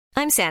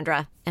I'm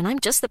Sandra, and I'm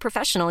just the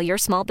professional your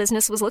small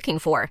business was looking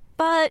for.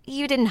 But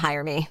you didn't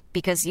hire me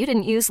because you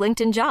didn't use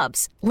LinkedIn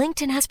Jobs.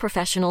 LinkedIn has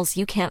professionals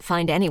you can't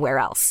find anywhere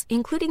else,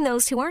 including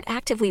those who aren't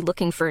actively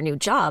looking for a new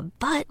job,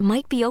 but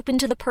might be open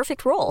to the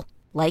perfect role,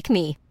 like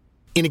me.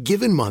 In a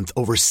given month,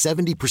 over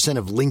 70%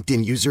 of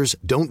LinkedIn users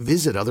don't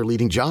visit other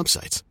leading job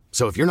sites.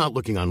 So if you're not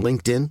looking on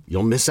LinkedIn,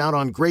 you'll miss out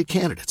on great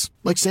candidates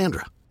like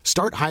Sandra.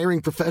 Start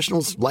hiring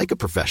professionals like a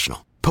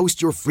professional.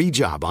 Post your free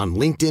job on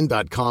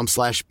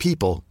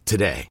linkedin.com/people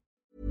today.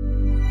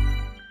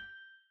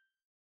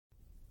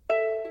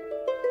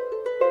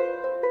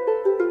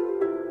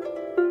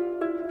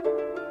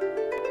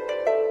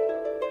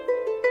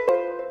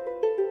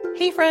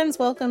 Hey friends,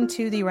 welcome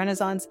to the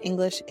Renaissance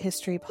English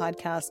History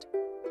Podcast.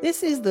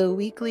 This is the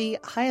weekly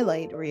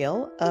highlight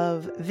reel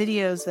of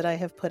videos that I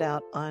have put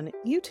out on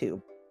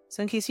YouTube.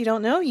 So in case you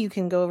don't know, you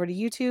can go over to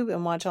YouTube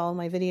and watch all of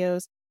my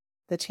videos.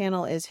 The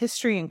channel is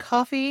History and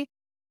Coffee,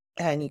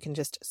 and you can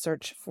just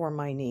search for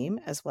my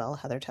name as well,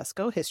 Heather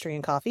Tesco, History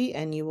and Coffee,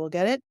 and you will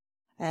get it.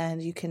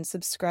 And you can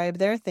subscribe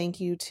there. Thank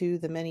you to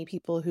the many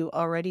people who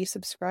already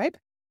subscribe.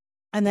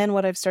 And then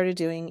what I've started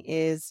doing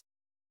is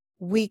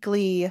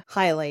weekly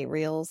highlight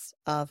reels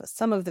of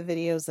some of the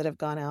videos that have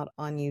gone out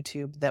on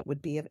YouTube that would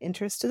be of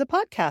interest to the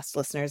podcast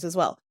listeners as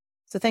well.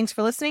 So thanks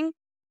for listening.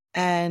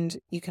 And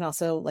you can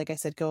also, like I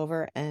said, go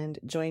over and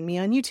join me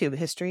on YouTube,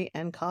 History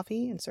and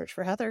Coffee, and search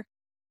for Heather.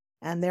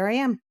 And there I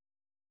am.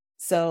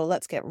 So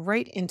let's get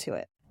right into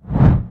it.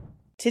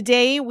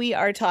 Today we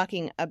are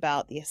talking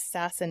about the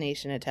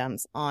assassination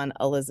attempts on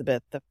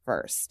Elizabeth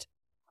I.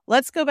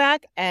 Let's go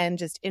back and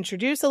just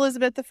introduce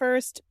Elizabeth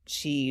I.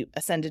 She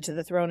ascended to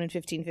the throne in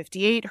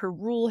 1558. Her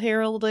rule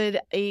heralded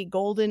a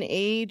golden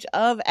age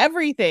of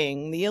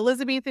everything, the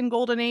Elizabethan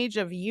golden age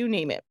of you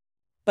name it.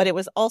 But it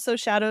was also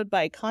shadowed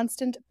by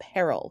constant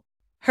peril.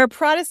 Her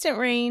Protestant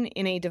reign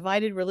in a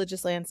divided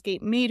religious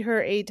landscape made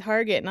her a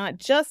target not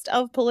just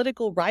of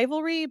political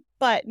rivalry,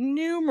 but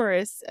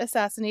numerous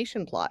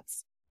assassination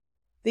plots.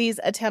 These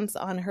attempts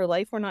on her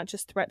life were not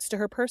just threats to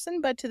her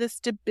person, but to the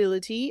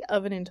stability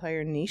of an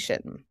entire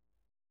nation.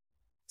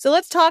 So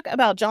let's talk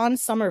about John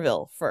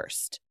Somerville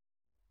first.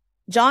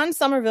 John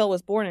Somerville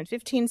was born in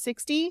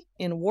 1560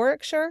 in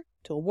Warwickshire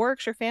to a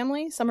Warwickshire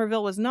family.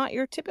 Somerville was not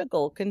your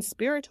typical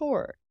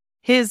conspirator.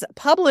 His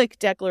public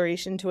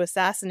declaration to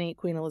assassinate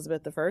Queen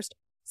Elizabeth I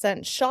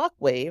sent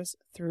shockwaves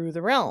through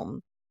the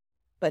realm.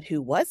 But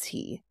who was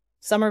he?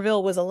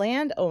 Somerville was a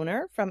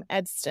landowner from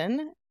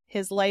Edston.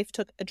 His life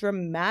took a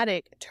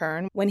dramatic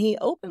turn when he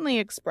openly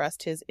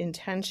expressed his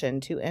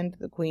intention to end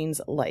the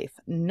Queen's life.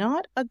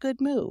 Not a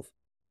good move.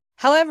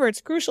 However,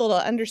 it's crucial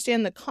to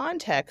understand the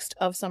context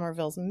of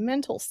Somerville's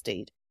mental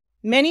state.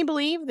 Many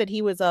believe that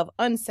he was of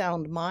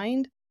unsound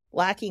mind,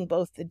 lacking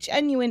both the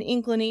genuine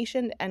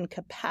inclination and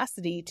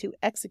capacity to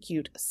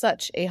execute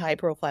such a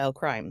high-profile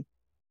crime.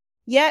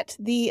 Yet,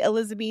 the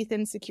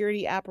Elizabethan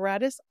security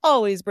apparatus,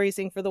 always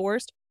bracing for the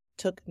worst,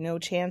 took no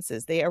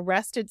chances. They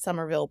arrested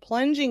Somerville,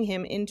 plunging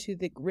him into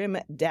the grim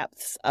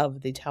depths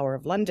of the Tower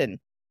of London.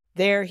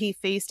 There he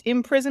faced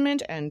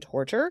imprisonment and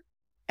torture,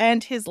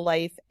 and his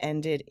life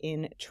ended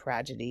in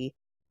tragedy.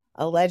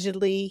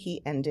 Allegedly,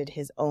 he ended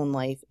his own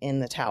life in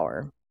the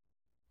Tower.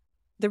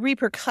 The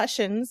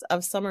repercussions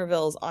of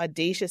Somerville's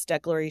audacious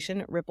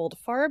declaration rippled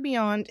far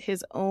beyond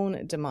his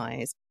own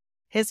demise.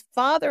 His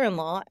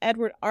father-in-law,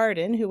 Edward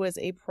Arden, who was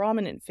a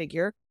prominent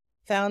figure,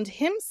 found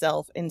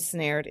himself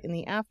ensnared in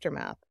the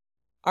aftermath.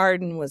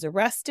 Arden was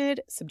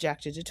arrested,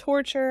 subjected to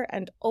torture,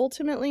 and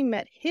ultimately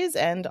met his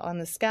end on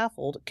the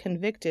scaffold,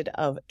 convicted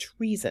of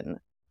treason.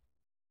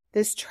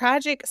 This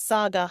tragic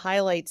saga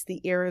highlights the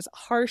era's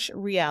harsh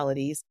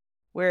realities,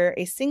 where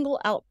a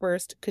single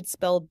outburst could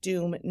spell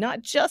doom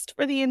not just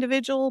for the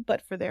individual,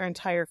 but for their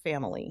entire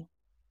family.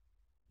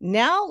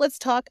 Now let's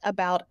talk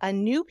about a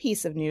new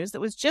piece of news that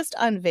was just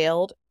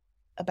unveiled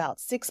about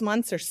 6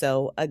 months or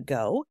so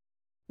ago.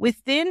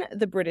 Within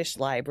the British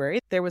Library,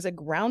 there was a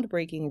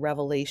groundbreaking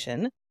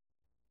revelation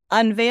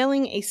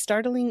unveiling a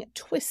startling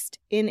twist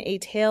in a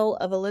tale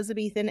of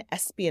Elizabethan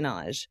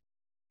espionage.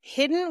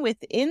 Hidden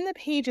within the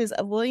pages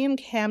of William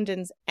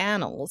Camden's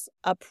Annals,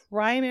 a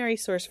primary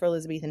source for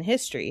Elizabethan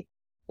history,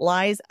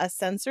 lies a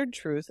censored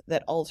truth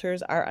that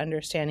alters our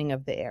understanding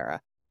of the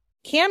era.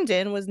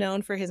 Camden was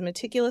known for his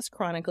meticulous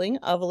chronicling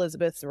of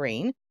Elizabeth's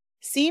reign,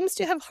 seems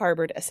to have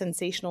harbored a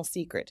sensational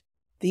secret: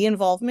 the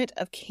involvement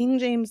of King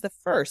James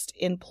I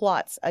in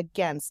plots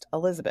against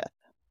Elizabeth.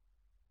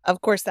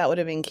 Of course, that would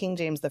have been King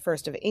James I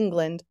of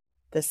England,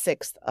 the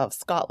 6th of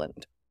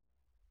Scotland.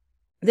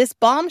 This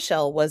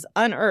bombshell was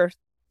unearthed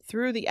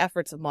through the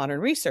efforts of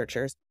modern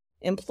researchers,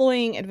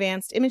 employing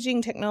advanced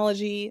imaging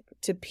technology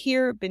to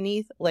peer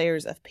beneath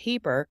layers of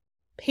paper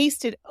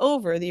pasted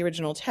over the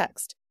original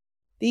text.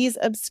 These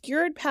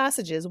obscured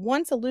passages,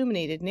 once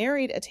illuminated,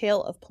 narrate a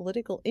tale of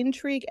political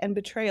intrigue and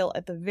betrayal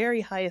at the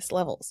very highest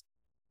levels.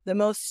 The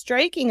most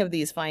striking of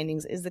these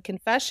findings is the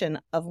confession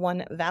of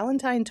one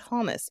Valentine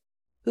Thomas,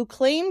 who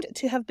claimed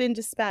to have been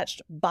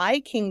dispatched by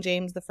King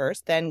James I,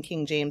 then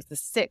King James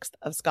VI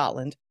of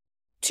Scotland,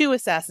 to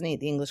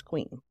assassinate the English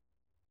Queen.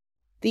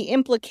 The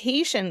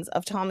implications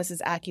of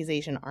Thomas's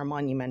accusation are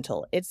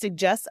monumental. It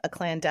suggests a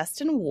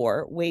clandestine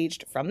war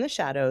waged from the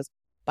shadows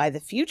by the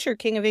future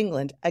King of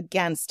England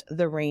against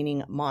the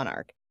reigning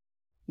monarch.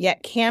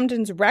 Yet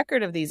Camden's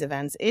record of these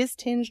events is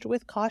tinged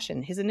with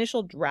caution. His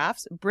initial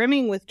drafts,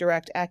 brimming with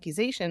direct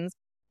accusations,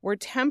 were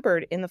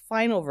tempered in the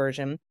final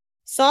version,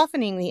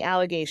 softening the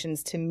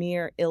allegations to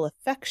mere ill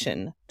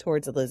affection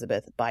towards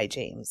Elizabeth by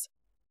James.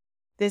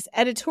 This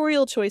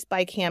editorial choice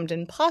by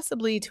Camden,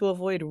 possibly to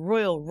avoid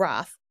royal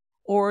wrath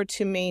or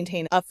to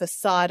maintain a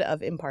facade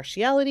of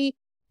impartiality,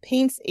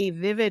 paints a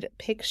vivid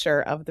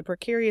picture of the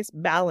precarious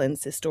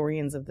balance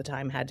historians of the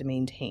time had to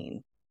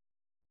maintain.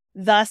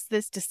 Thus,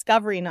 this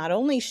discovery not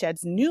only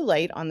sheds new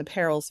light on the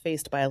perils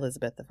faced by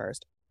Elizabeth I,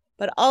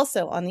 but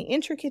also on the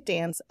intricate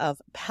dance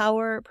of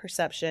power,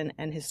 perception,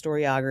 and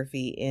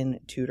historiography in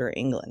Tudor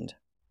England.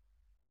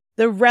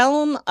 The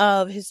realm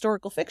of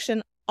historical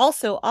fiction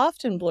also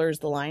often blurs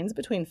the lines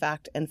between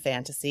fact and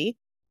fantasy.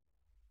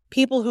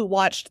 People who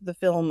watched the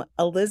film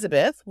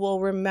Elizabeth will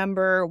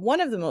remember one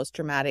of the most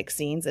dramatic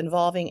scenes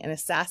involving an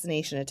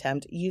assassination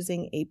attempt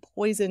using a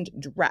poisoned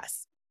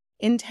dress,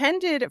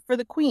 intended for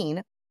the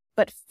Queen,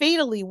 but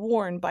fatally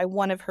worn by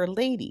one of her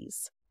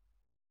ladies.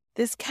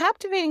 This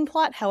captivating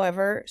plot,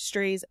 however,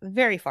 strays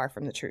very far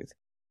from the truth.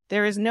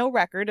 There is no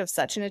record of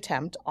such an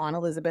attempt on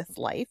Elizabeth's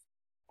life,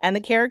 and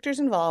the characters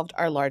involved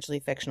are largely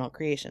fictional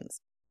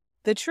creations.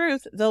 The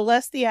truth, though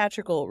less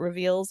theatrical,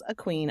 reveals a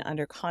queen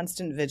under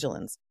constant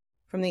vigilance.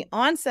 From the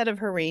onset of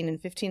her reign in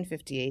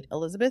 1558,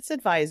 Elizabeth's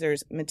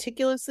advisors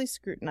meticulously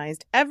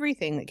scrutinized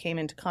everything that came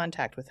into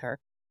contact with her,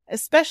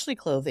 especially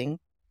clothing,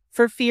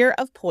 for fear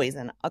of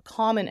poison, a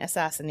common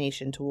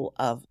assassination tool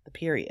of the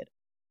period.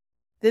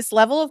 This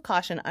level of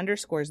caution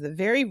underscores the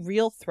very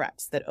real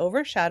threats that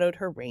overshadowed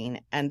her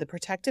reign and the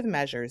protective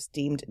measures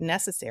deemed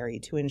necessary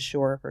to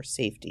ensure her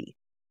safety.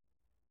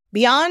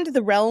 Beyond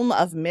the realm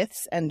of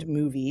myths and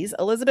movies,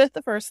 Elizabeth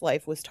I's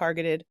life was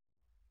targeted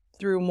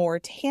through more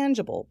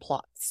tangible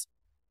plots.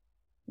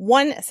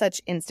 One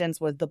such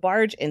instance was the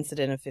barge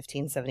incident of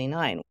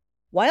 1579.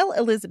 While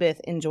Elizabeth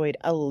enjoyed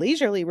a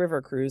leisurely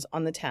river cruise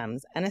on the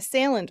Thames, an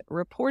assailant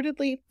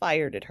reportedly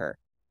fired at her.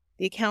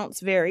 The accounts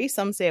vary.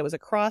 Some say it was a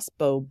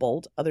crossbow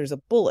bolt, others a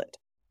bullet.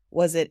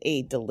 Was it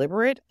a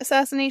deliberate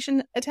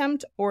assassination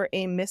attempt or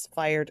a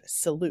misfired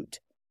salute?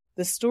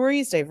 The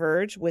stories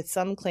diverge, with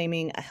some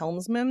claiming a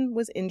helmsman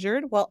was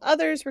injured, while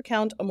others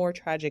recount a more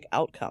tragic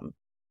outcome.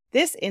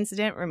 This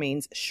incident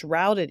remains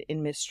shrouded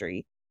in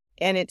mystery,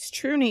 and its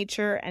true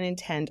nature and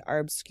intent are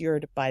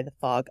obscured by the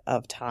fog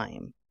of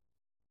time.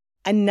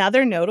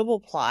 Another notable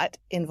plot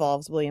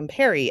involves William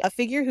Parry, a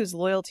figure whose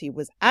loyalty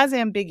was as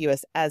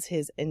ambiguous as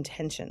his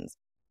intentions.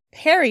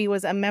 Parry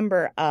was a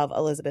member of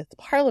Elizabeth's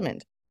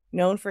Parliament,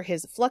 known for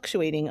his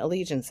fluctuating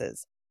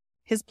allegiances.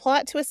 His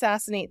plot to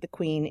assassinate the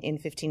Queen in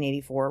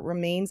 1584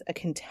 remains a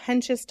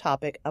contentious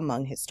topic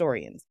among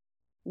historians.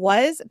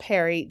 Was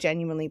Parry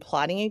genuinely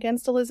plotting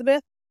against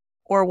Elizabeth,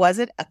 or was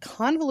it a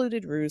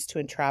convoluted ruse to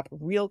entrap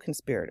real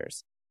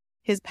conspirators?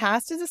 His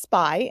past as a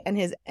spy and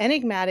his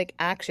enigmatic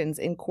actions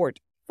in court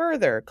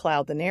further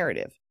cloud the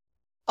narrative.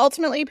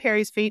 Ultimately,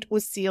 Parry's fate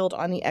was sealed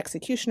on the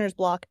executioner's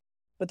block,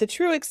 but the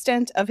true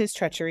extent of his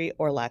treachery,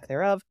 or lack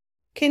thereof,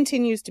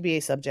 continues to be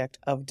a subject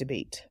of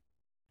debate.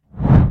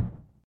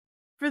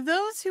 For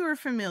those who are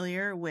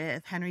familiar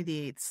with Henry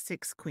VIII's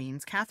Six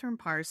Queens, Catherine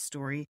Parr's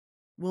story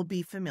will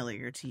be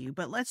familiar to you,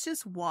 but let's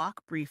just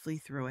walk briefly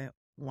through it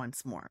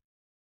once more.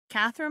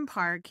 Catherine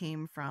Parr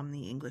came from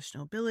the English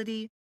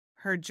nobility.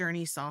 Her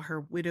journey saw her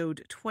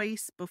widowed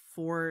twice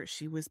before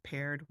she was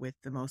paired with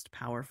the most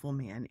powerful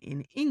man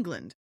in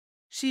England.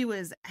 She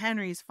was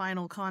Henry's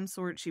final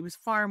consort. She was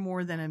far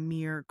more than a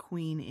mere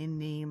queen in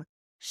name.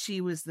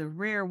 She was the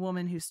rare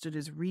woman who stood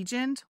as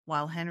regent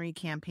while Henry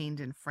campaigned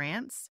in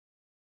France,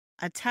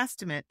 a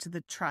testament to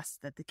the trust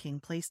that the king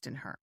placed in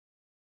her.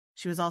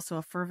 She was also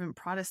a fervent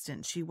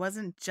Protestant. She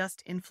wasn't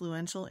just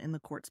influential in the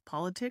court's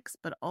politics,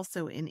 but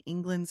also in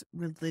England's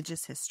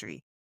religious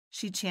history.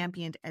 She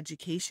championed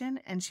education,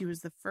 and she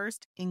was the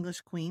first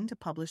English queen to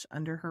publish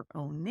under her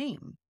own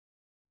name.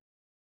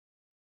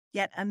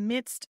 Yet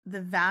amidst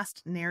the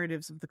vast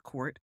narratives of the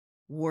court,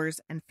 wars,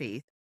 and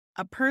faith,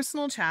 a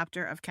personal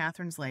chapter of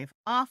Catherine's life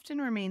often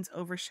remains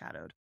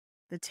overshadowed,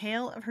 the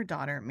tale of her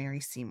daughter, Mary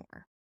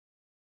Seymour.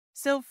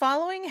 So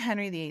following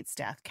Henry VIII's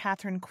death,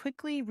 Catherine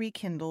quickly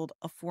rekindled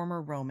a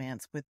former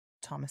romance with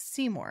Thomas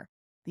Seymour,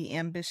 the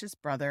ambitious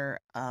brother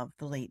of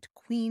the late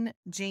Queen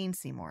Jane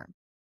Seymour,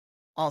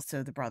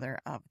 also the brother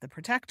of the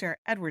Protector,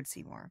 Edward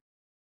Seymour.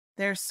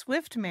 Their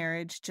swift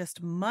marriage,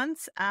 just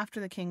months after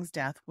the king's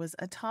death, was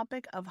a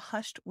topic of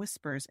hushed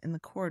whispers in the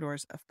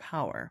corridors of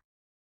power.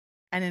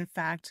 And in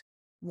fact,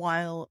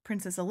 while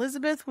Princess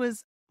Elizabeth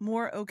was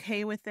more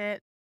okay with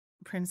it,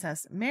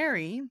 Princess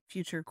Mary,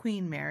 future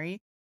Queen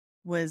Mary,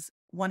 was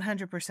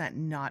 100%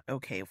 not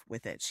okay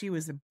with it. She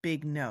was a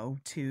big no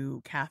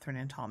to Catherine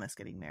and Thomas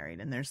getting married,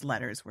 and there's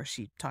letters where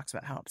she talks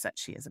about how upset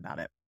she is about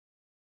it.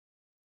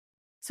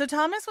 So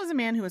Thomas was a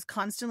man who was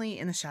constantly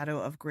in the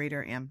shadow of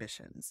greater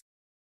ambitions.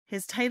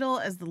 His title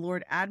as the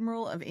Lord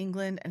Admiral of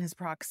England and his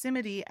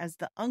proximity as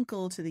the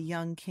uncle to the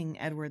young King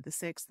Edward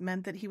VI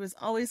meant that he was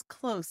always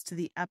close to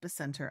the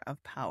epicenter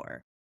of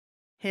power.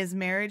 His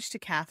marriage to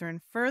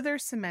Catherine further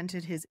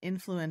cemented his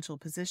influential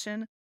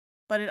position,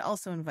 but it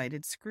also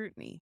invited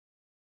scrutiny.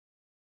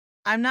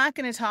 I'm not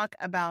going to talk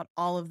about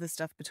all of the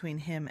stuff between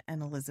him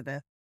and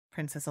Elizabeth,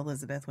 Princess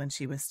Elizabeth, when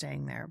she was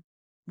staying there.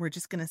 We're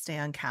just going to stay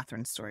on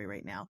Catherine's story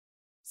right now.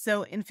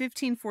 So in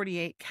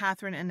 1548,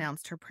 Catherine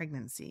announced her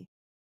pregnancy.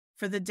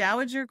 For the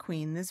Dowager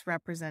Queen, this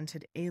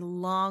represented a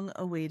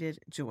long-awaited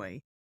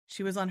joy.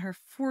 She was on her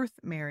fourth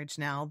marriage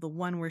now, the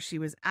one where she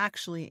was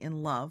actually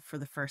in love for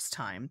the first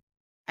time,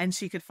 and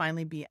she could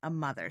finally be a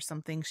mother,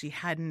 something she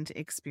hadn't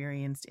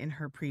experienced in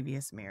her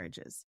previous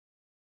marriages.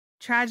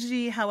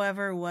 Tragedy,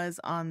 however, was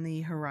on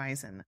the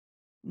horizon.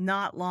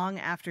 Not long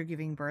after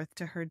giving birth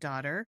to her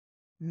daughter,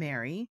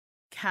 Mary,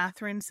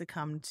 Catherine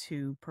succumbed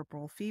to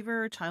puerperal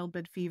fever,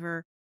 childbed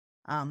fever,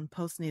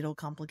 postnatal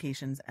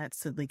complications at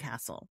Sudley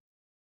Castle.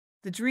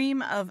 The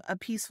dream of a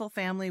peaceful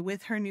family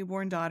with her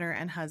newborn daughter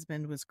and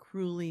husband was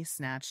cruelly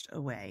snatched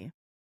away.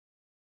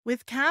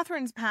 With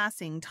Catherine's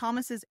passing,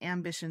 Thomas's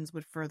ambitions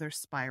would further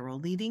spiral,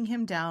 leading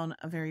him down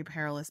a very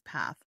perilous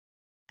path.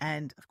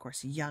 And, of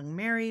course, young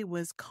Mary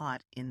was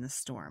caught in the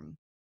storm.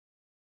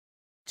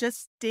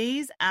 Just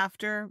days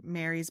after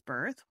Mary's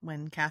birth,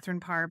 when Catherine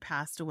Parr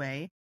passed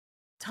away,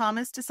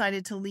 Thomas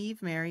decided to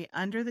leave Mary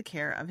under the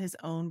care of his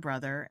own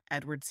brother,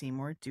 Edward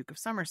Seymour, Duke of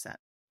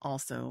Somerset,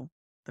 also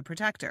the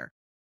Protector.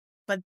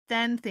 But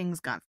then things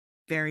got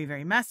very,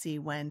 very messy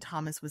when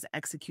Thomas was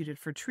executed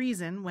for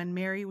treason when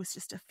Mary was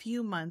just a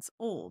few months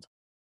old.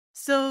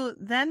 So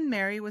then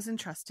Mary was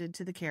entrusted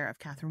to the care of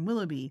Catherine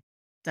Willoughby,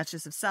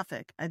 Duchess of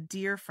Suffolk, a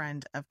dear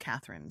friend of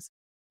Catherine's.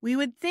 We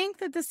would think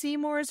that the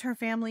Seymours, her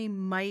family,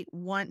 might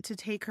want to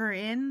take her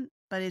in,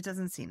 but it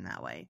doesn't seem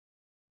that way.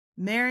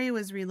 Mary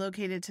was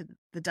relocated to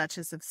the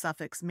Duchess of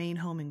Suffolk's main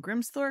home in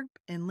Grimsthorpe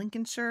in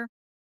Lincolnshire.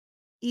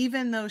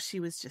 Even though she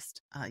was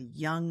just a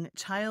young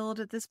child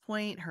at this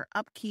point, her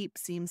upkeep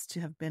seems to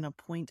have been a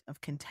point of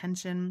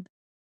contention.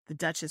 The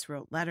Duchess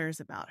wrote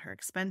letters about her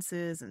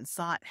expenses and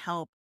sought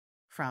help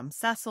from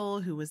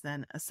Cecil, who was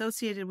then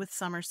associated with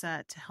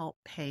Somerset, to help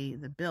pay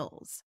the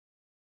bills.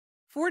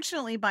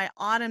 Fortunately, by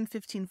autumn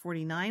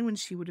 1549, when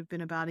she would have been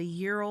about a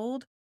year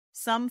old,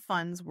 some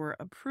funds were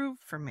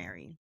approved for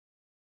Mary.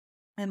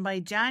 And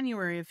by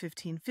January of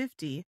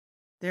 1550,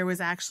 there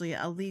was actually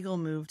a legal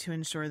move to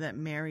ensure that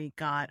Mary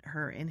got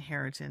her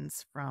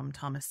inheritance from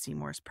Thomas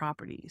Seymour's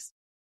properties.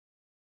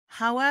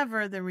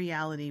 However, the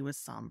reality was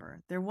somber.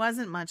 There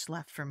wasn't much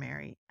left for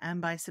Mary, and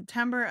by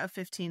September of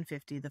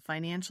 1550, the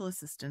financial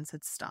assistance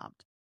had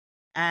stopped.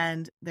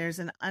 And there's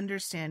an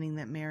understanding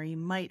that Mary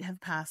might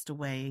have passed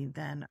away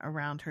then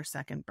around her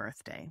second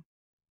birthday.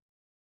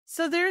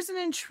 So there's an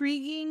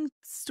intriguing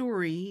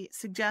story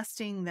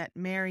suggesting that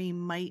Mary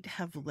might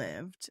have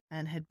lived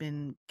and had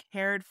been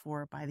cared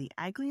for by the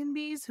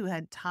Aglionbys, who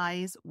had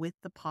ties with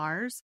the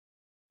Parrs,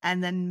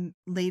 and then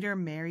later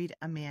married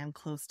a man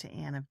close to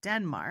Anne of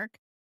Denmark,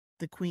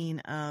 the Queen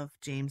of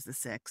James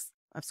VI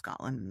of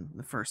Scotland,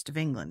 the First of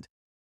England.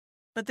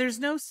 But there's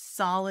no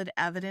solid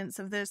evidence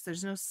of this.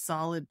 There's no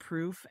solid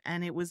proof,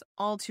 and it was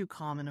all too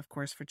common, of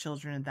course, for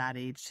children at that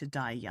age to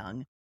die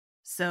young.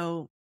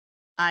 So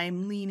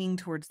I'm leaning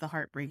towards the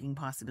heartbreaking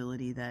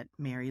possibility that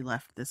Mary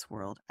left this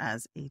world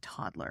as a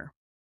toddler.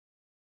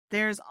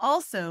 There's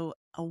also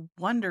a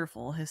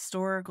wonderful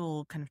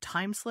historical kind of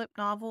time slip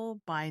novel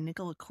by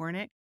Nicola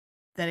Cornick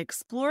that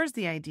explores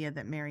the idea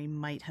that Mary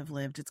might have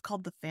lived. It's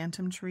called The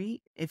Phantom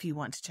Tree, if you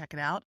want to check it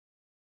out.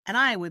 And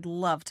I would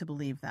love to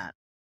believe that.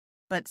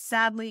 But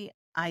sadly,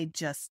 I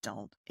just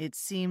don't. It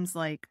seems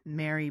like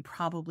Mary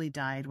probably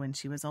died when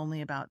she was only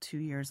about 2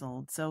 years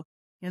old. So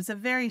it's a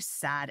very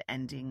sad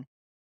ending.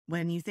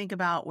 When you think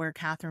about where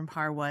Catherine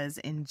Parr was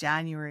in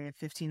January of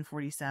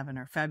 1547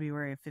 or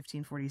February of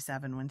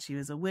 1547, when she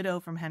was a widow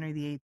from Henry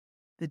VIII,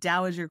 the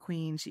Dowager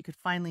Queen, she could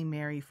finally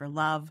marry for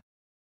love.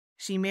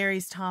 She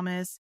marries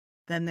Thomas.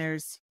 Then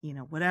there's,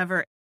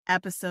 whatever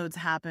episodes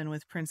happen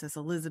with Princess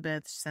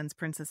Elizabeth, sends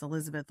Princess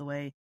Elizabeth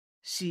away.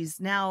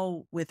 She's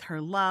now with her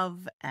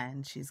love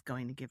and she's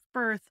going to give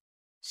birth.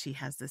 She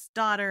has this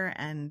daughter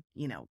and,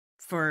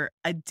 for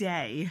a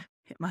day,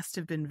 it must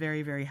have been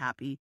very, very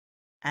happy.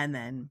 And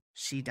then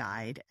she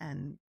died,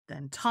 and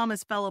then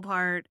Thomas fell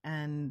apart,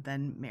 and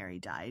then Mary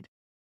died.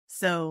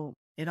 So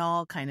it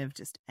all kind of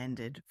just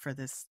ended for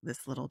this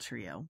little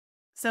trio.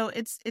 So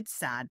it's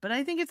sad, but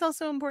I think it's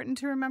also important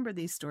to remember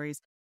these stories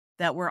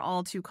that were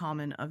all too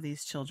common of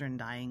these children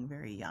dying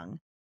very young.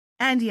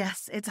 And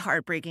yes, it's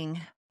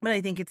heartbreaking, but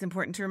I think it's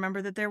important to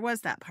remember that there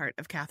was that part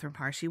of Catherine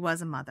Parr. She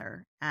was a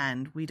mother,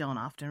 and we don't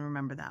often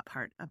remember that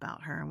part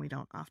about her, and we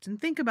don't often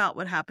think about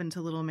what happened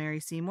to little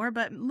Mary Seymour,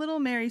 but little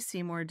Mary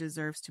Seymour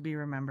deserves to be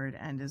remembered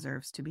and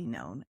deserves to be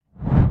known.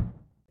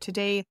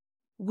 Today,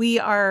 we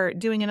are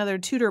doing another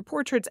Tudor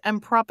Portraits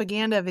and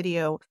Propaganda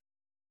video,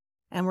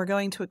 and we're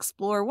going to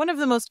explore one of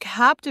the most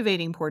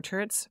captivating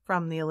portraits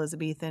from the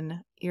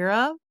Elizabethan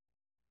era,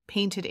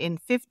 painted in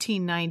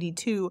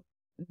 1592.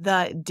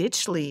 the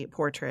Ditchley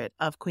portrait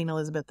of Queen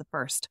Elizabeth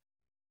I.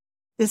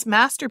 This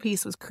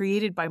masterpiece was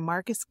created by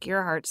Marcus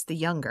Gerhardts the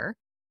Younger.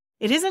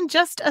 It isn't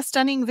just a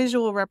stunning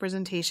visual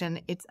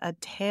representation, it's a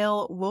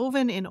tale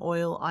woven in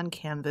oil on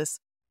canvas,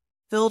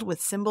 filled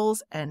with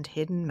symbols and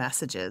hidden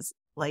messages,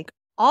 like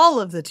all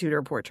of the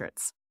Tudor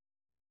portraits.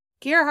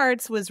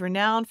 Gerhardts was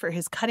renowned for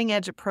his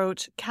cutting-edge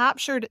approach,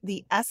 captured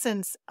the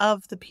essence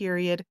of the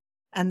period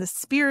and the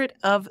spirit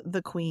of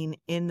the Queen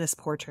in this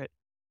portrait.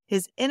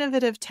 His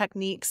innovative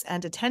techniques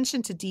and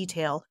attention to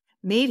detail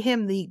made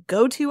him the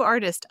go-to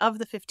artist of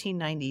the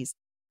 1590s,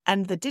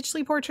 and the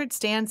Ditchley portrait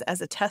stands as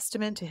a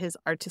testament to his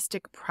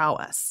artistic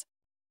prowess.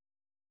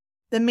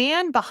 The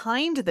man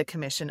behind the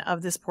commission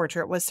of this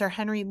portrait was Sir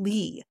Henry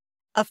Lee,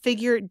 a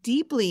figure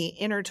deeply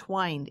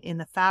intertwined in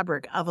the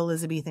fabric of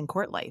Elizabethan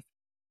court life.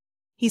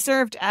 He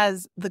served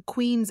as the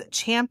Queen's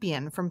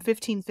champion from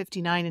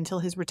 1559 until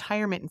his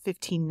retirement in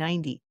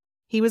 1590.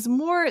 He was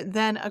more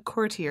than a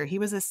courtier. He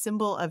was a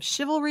symbol of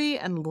chivalry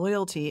and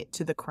loyalty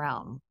to the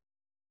crown.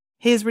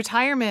 His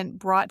retirement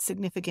brought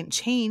significant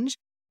change.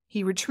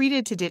 He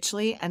retreated to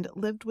Ditchley and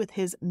lived with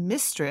his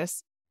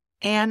mistress,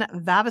 Anne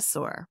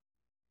Vavasor.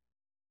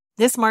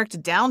 This marked a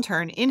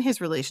downturn in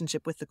his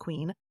relationship with the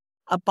Queen,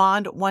 a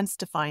bond once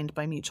defined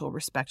by mutual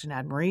respect and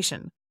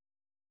admiration.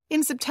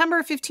 In September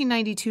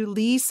 1592,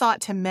 Lee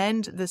sought to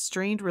mend the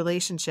strained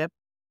relationship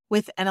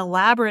with an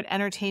elaborate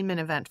entertainment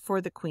event for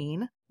the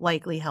Queen,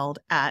 likely held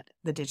at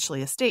the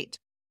Ditchley estate.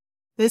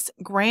 This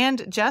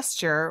grand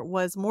gesture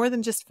was more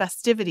than just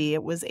festivity,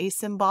 it was a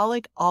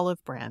symbolic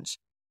olive branch,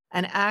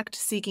 an act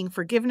seeking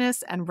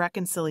forgiveness and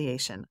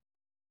reconciliation.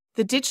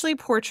 The Ditchley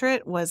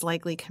portrait was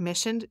likely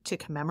commissioned to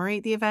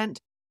commemorate the event,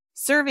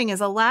 serving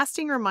as a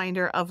lasting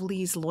reminder of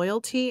Lee's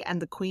loyalty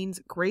and the Queen's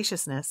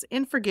graciousness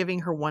in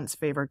forgiving her once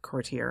favored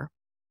courtier.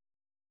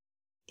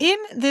 In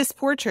this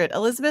portrait,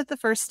 Elizabeth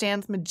I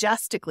stands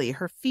majestically,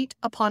 her feet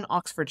upon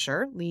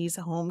Oxfordshire, Lee's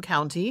home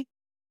county,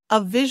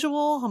 a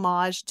visual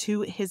homage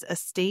to his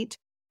estate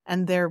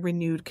and their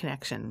renewed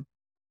connection.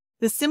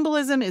 The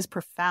symbolism is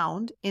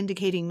profound,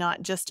 indicating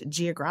not just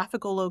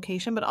geographical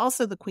location, but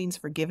also the Queen's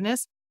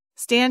forgiveness,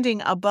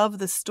 standing above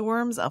the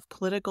storms of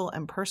political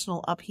and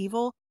personal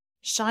upheaval,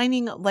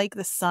 shining like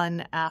the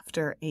sun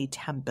after a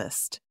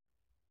tempest.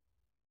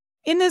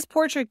 In this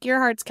portrait,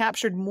 Gerhardts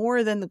captured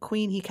more than the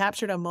Queen. He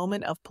captured a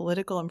moment of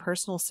political and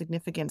personal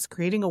significance,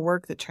 creating a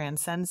work that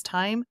transcends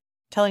time,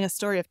 telling a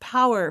story of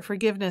power,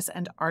 forgiveness,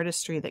 and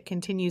artistry that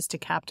continues to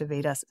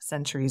captivate us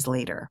centuries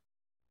later.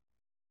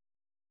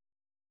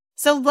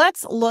 So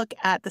let's look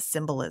at the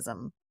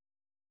symbolism.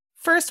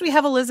 First, we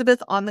have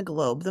Elizabeth on the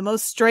globe. The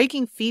most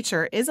striking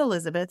feature is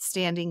Elizabeth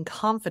standing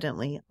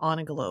confidently on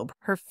a globe.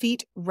 Her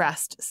feet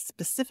rest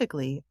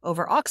specifically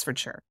over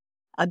Oxfordshire,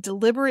 a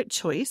deliberate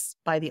choice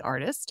by the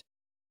artist.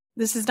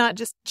 This is not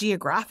just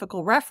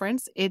geographical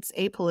reference, it's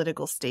a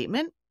political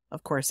statement.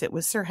 Of course, it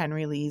was Sir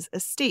Henry Lee's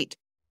estate,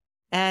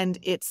 and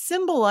it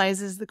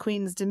symbolizes the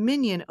Queen's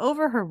dominion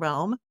over her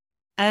realm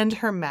and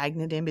her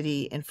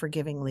magnanimity in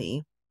forgiving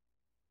Lee.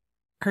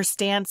 Her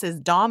stance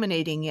is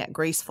dominating yet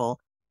graceful,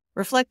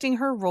 reflecting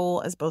her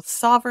role as both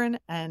sovereign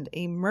and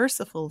a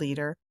merciful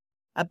leader,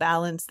 a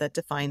balance that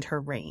defined her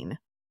reign.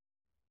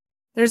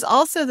 There's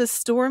also the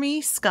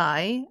stormy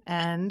sky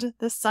and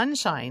the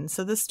sunshine.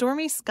 So the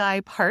stormy sky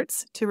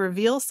parts to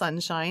reveal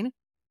sunshine,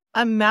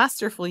 a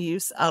masterful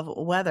use of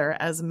weather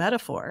as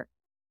metaphor.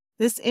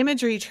 This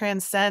imagery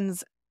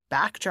transcends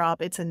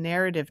backdrop. It's a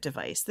narrative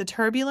device. The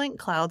turbulent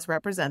clouds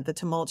represent the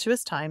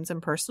tumultuous times and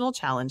personal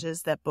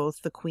challenges that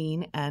both the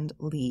Queen and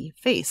Lee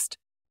faced.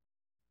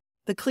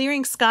 The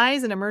clearing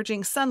skies and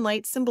emerging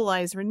sunlight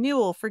symbolize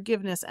renewal,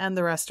 forgiveness, and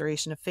the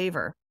restoration of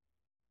favor.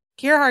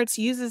 Gerhardts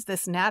uses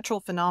this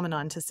natural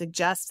phenomenon to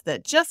suggest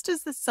that just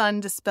as the sun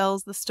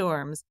dispels the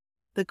storms,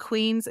 the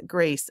Queen's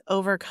grace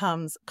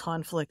overcomes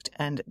conflict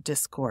and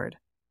discord.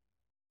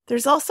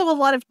 There's also a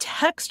lot of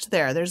text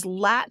there. There's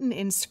Latin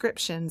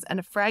inscriptions and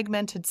a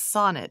fragmented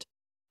sonnet,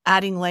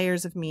 adding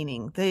layers of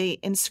meaning. The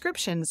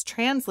inscriptions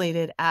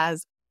translated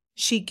as,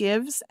 "She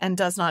gives and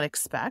does not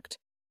expect,"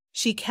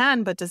 "She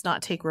can but does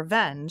not take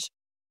revenge,"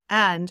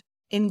 and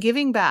 "In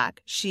giving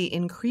back, she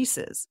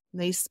increases."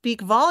 They speak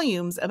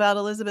volumes about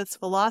Elizabeth's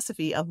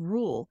philosophy of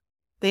rule.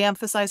 They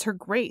emphasize her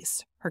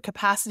grace, her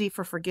capacity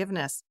for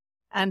forgiveness,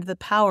 and the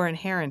power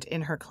inherent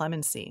in her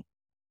clemency.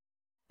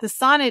 The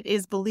sonnet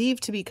is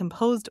believed to be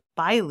composed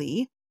by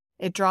Lee.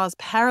 It draws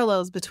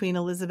parallels between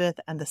Elizabeth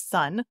and the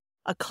sun,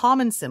 a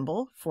common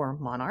symbol for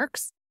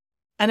monarchs,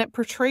 and it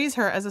portrays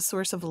her as a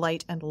source of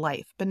light and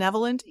life,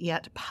 benevolent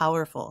yet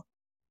powerful.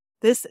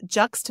 This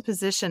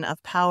juxtaposition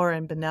of power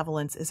and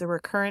benevolence is a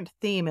recurrent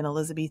theme in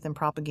Elizabethan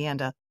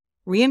propaganda,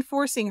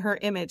 reinforcing her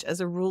image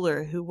as a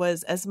ruler who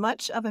was as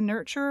much of a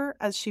nurturer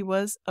as she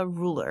was a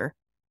ruler.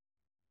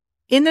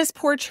 In this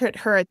portrait,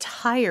 her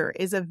attire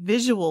is a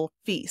visual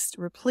feast,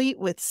 replete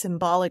with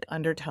symbolic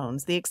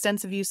undertones. The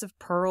extensive use of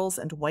pearls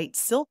and white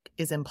silk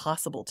is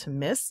impossible to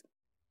miss.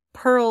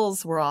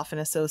 Pearls were often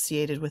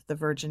associated with the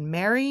Virgin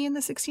Mary in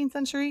the 16th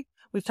century.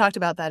 We've talked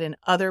about that in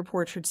other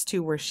portraits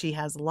too, where she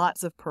has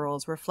lots of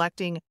pearls,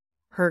 reflecting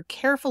her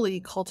carefully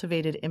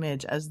cultivated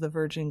image as the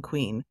Virgin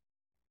Queen.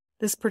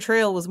 This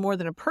portrayal was more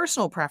than a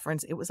personal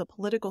preference, it was a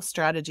political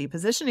strategy,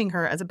 positioning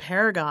her as a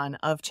paragon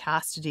of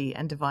chastity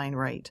and divine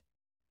right.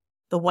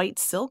 The white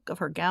silk of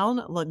her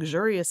gown,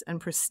 luxurious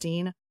and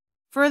pristine,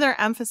 further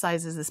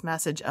emphasizes this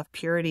message of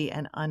purity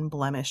and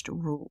unblemished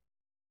rule.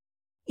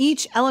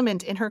 Each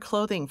element in her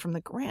clothing, from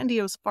the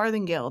grandiose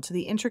farthingale to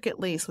the intricate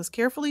lace, was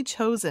carefully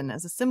chosen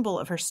as a symbol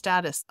of her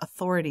status,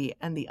 authority,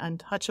 and the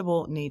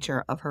untouchable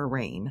nature of her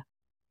reign.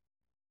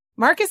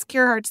 Marcus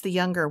Gerhardts the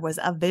Younger was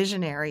a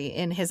visionary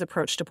in his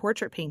approach to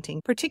portrait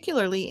painting,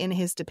 particularly in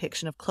his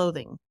depiction of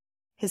clothing.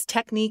 His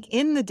technique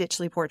in the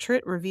Ditchley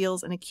portrait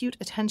reveals an acute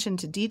attention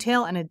to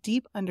detail and a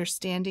deep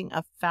understanding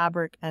of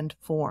fabric and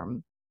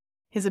form.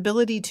 His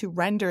ability to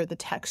render the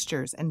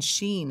textures and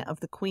sheen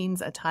of the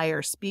Queen's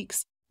attire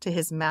speaks to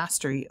his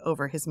mastery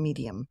over his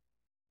medium.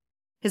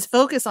 His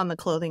focus on the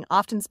clothing,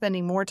 often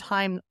spending more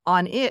time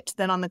on it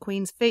than on the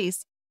Queen's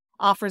face,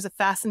 offers a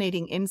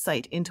fascinating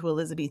insight into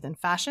Elizabethan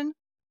fashion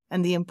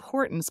and the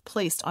importance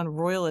placed on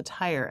royal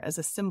attire as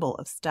a symbol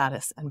of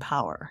status and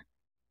power.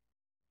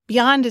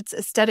 Beyond its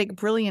aesthetic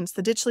brilliance,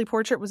 the Ditchley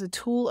portrait was a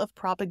tool of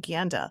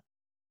propaganda.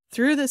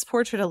 Through this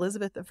portrait,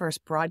 Elizabeth I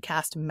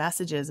broadcast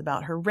messages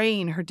about her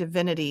reign, her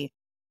divinity,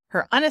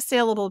 her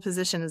unassailable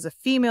position as a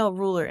female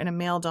ruler in a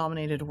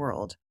male-dominated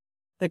world.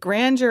 The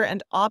grandeur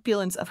and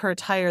opulence of her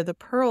attire, the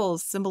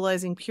pearls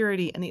symbolizing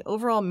purity, and the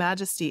overall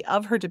majesty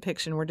of her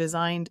depiction were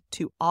designed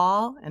to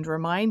awe and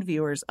remind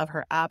viewers of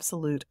her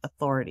absolute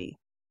authority.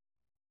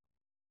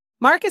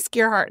 Marcus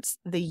Gerhardts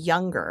the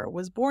Younger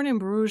was born in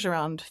Bruges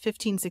around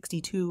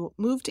 1562,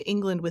 moved to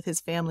England with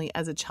his family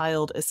as a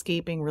child,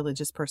 escaping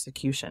religious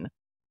persecution.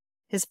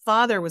 His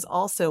father was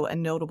also a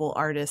notable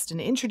artist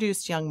and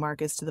introduced young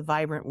Marcus to the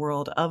vibrant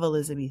world of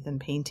Elizabethan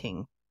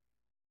painting.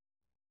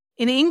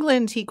 In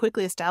England, he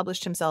quickly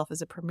established himself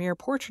as a premier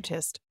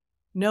portraitist,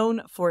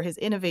 known for his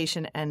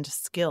innovation and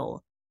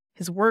skill.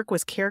 His work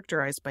was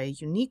characterized by a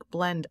unique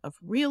blend of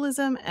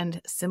realism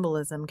and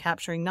symbolism,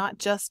 capturing not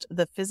just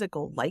the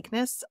physical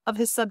likeness of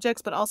his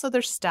subjects, but also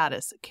their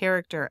status,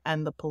 character,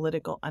 and the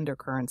political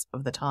undercurrents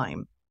of the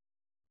time.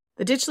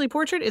 The Ditchley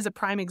portrait is a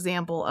prime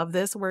example of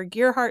this, where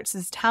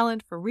Gerhardts'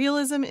 talent for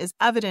realism is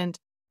evident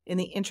in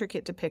the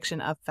intricate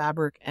depiction of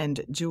fabric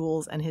and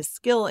jewels, and his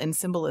skill in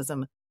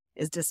symbolism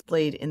is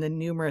displayed in the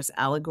numerous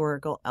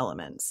allegorical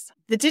elements.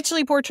 The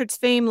Ditchley portrait's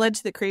fame led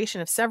to the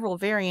creation of several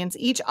variants,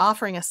 each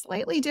offering a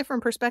slightly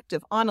different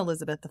perspective on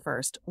Elizabeth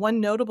I.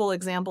 One notable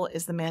example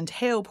is the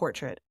Manteo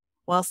portrait.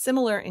 While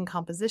similar in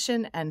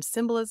composition and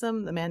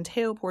symbolism, the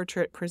Manteo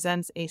portrait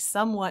presents a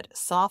somewhat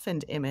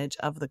softened image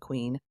of the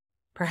Queen,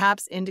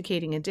 perhaps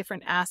indicating a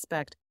different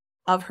aspect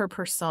of her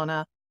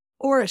persona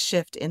or a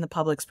shift in the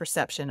public's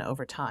perception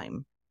over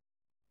time.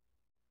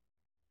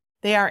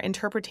 They are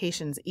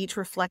interpretations, each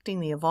reflecting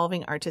the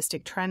evolving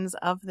artistic trends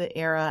of the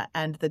era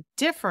and the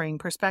differing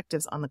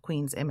perspectives on the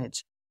Queen's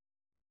image.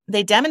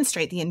 They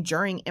demonstrate the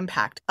enduring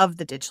impact of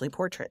the Ditchley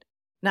portrait,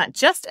 not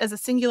just as a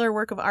singular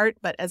work of art,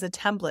 but as a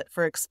template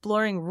for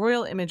exploring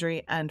royal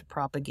imagery and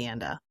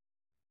propaganda.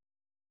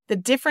 The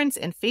difference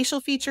in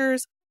facial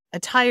features,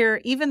 attire,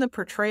 even the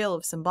portrayal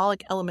of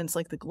symbolic elements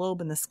like the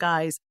globe and the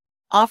skies,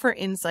 offer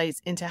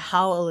insights into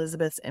how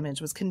Elizabeth's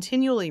image was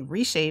continually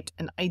reshaped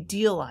and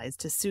idealized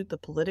to suit the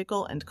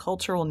political and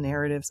cultural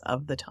narratives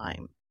of the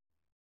time.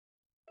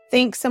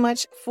 Thanks so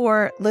much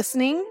for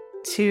listening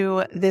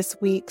to this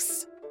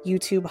week's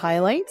YouTube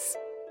highlights.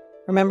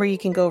 Remember, you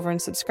can go over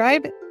and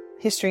subscribe.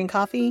 History and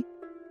Coffee,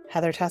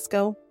 Heather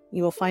Tesco.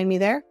 You will find me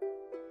there.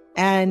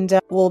 And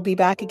we'll be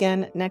back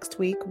again next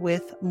week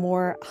with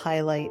more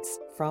highlights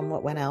from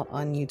what went out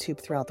on YouTube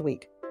throughout the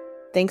week.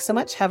 Thanks so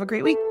much. Have a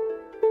great week.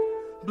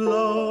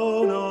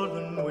 Blow,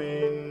 northern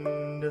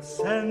wind, a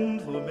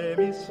scent will make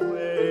me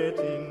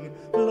sweating.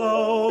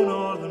 Blow,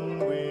 northern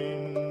wind.